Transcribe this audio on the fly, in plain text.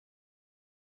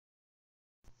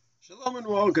Shalom and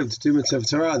welcome to 2 Minutes of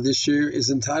Torah. This year is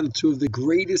entitled two of the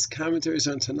greatest commentators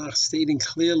on Tanach, stating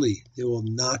clearly there will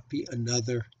not be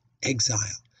another exile.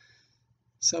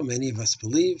 So many of us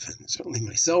believe, and certainly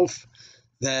myself,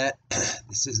 that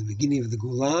this is the beginning of the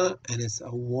Geulah and it's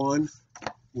a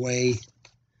one-way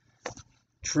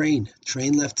train.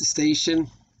 Train left the station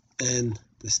and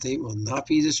the state will not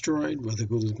be destroyed. Whether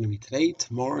Geulah is going to be today,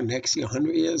 tomorrow, next year,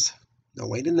 100 years, no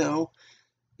way to know.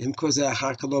 We hope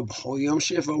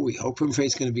and pray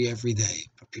it's going to be every day.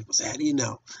 But people say, how do you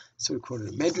know? So we quoted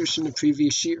a medrash in the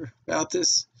previous year about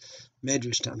this.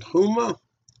 Medrash Tanchuma.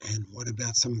 And what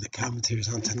about some of the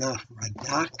commentators on Tanach?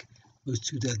 Radak goes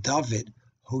to the David.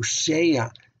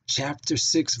 Hosea, chapter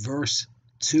 6, verse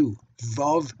 2.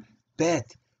 Vav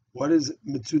bet. What does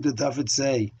Metzuda David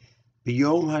say?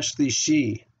 B'yom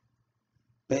hashlishi.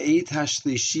 Be'et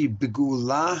hashlishi.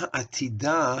 Begulah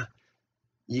atidah.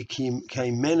 The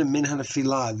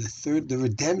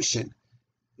redemption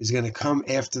is going to come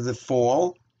after the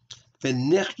fall.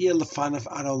 And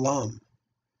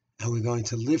we're going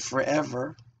to live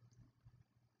forever.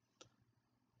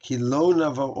 We will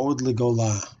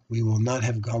not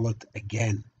have Galut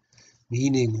again.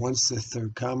 Meaning, once the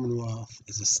third Commonwealth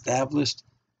is established,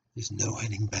 there's no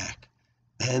heading back.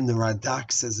 And the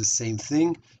Radak says the same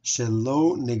thing.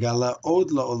 Shelo negala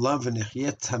od la'olam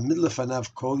v'nechyeh tamid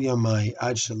lefanav kol yamai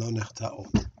ad shelo nechta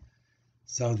od.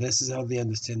 So this is how they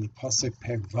understand the pasuk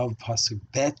Perek Vav pasuk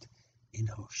Bet in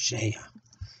Hosea.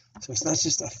 So it's not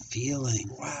just a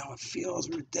feeling. Wow, it feels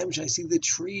redemption. I see the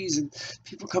trees and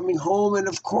people coming home, and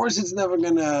of course it's never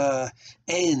gonna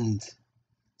end.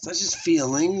 It's not just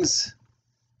feelings.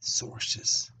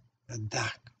 Sources.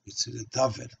 Radak, Metzuda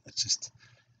David. That's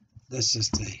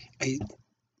just a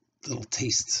little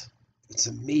taste. It's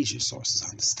some major sources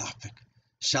on this topic.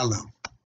 Shalom.